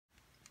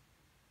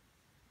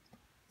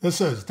This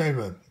is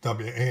David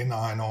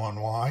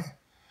WA9ONY.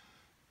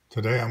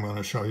 Today I'm going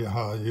to show you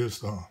how to use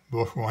the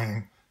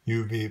BaoFeng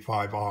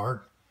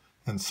UV-5R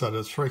and set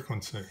its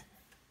frequency.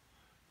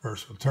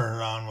 First we'll turn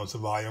it on with the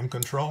volume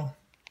control.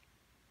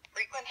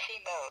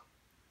 Frequency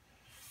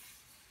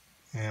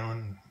mode.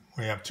 And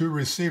we have two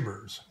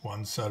receivers,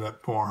 one set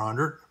at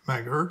 400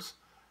 megahertz,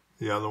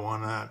 the other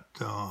one at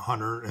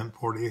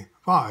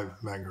 145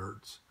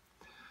 megahertz.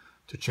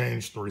 To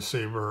change the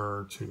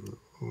receiver to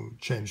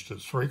change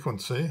its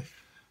frequency,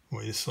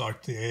 we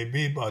select the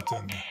AB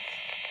button.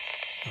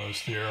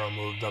 Notice the arrow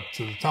moved up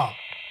to the top.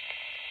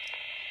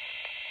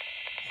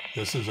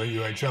 This is a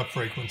UHF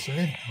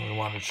frequency. We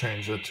want to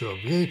change it to a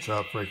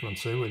VHF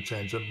frequency. We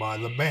change it by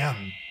the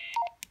band.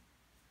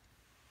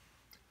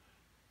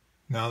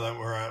 Now that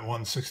we're at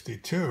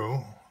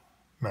 162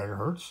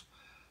 megahertz,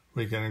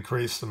 we can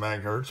increase the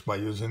megahertz by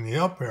using the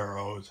up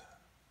arrows.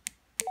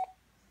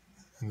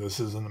 And this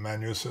is in the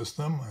menu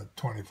system at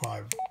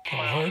 25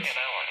 megahertz.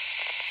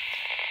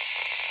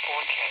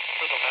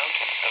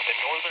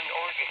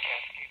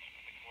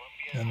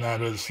 And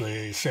that is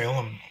the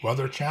Salem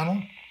Weather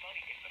Channel.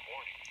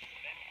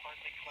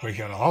 We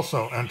can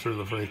also enter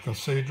the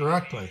frequency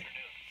directly.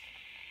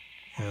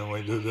 And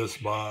we do this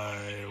by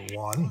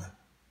 1,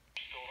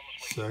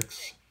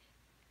 6,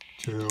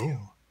 2,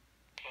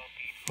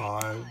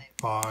 5,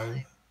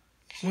 5,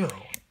 0.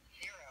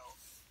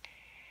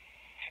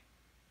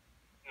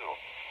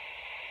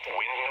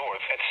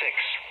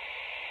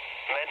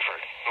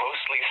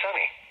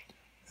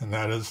 And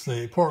that is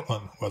the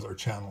Portland Weather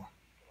Channel.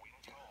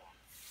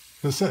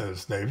 This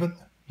is David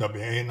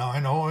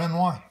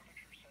WA9ONY.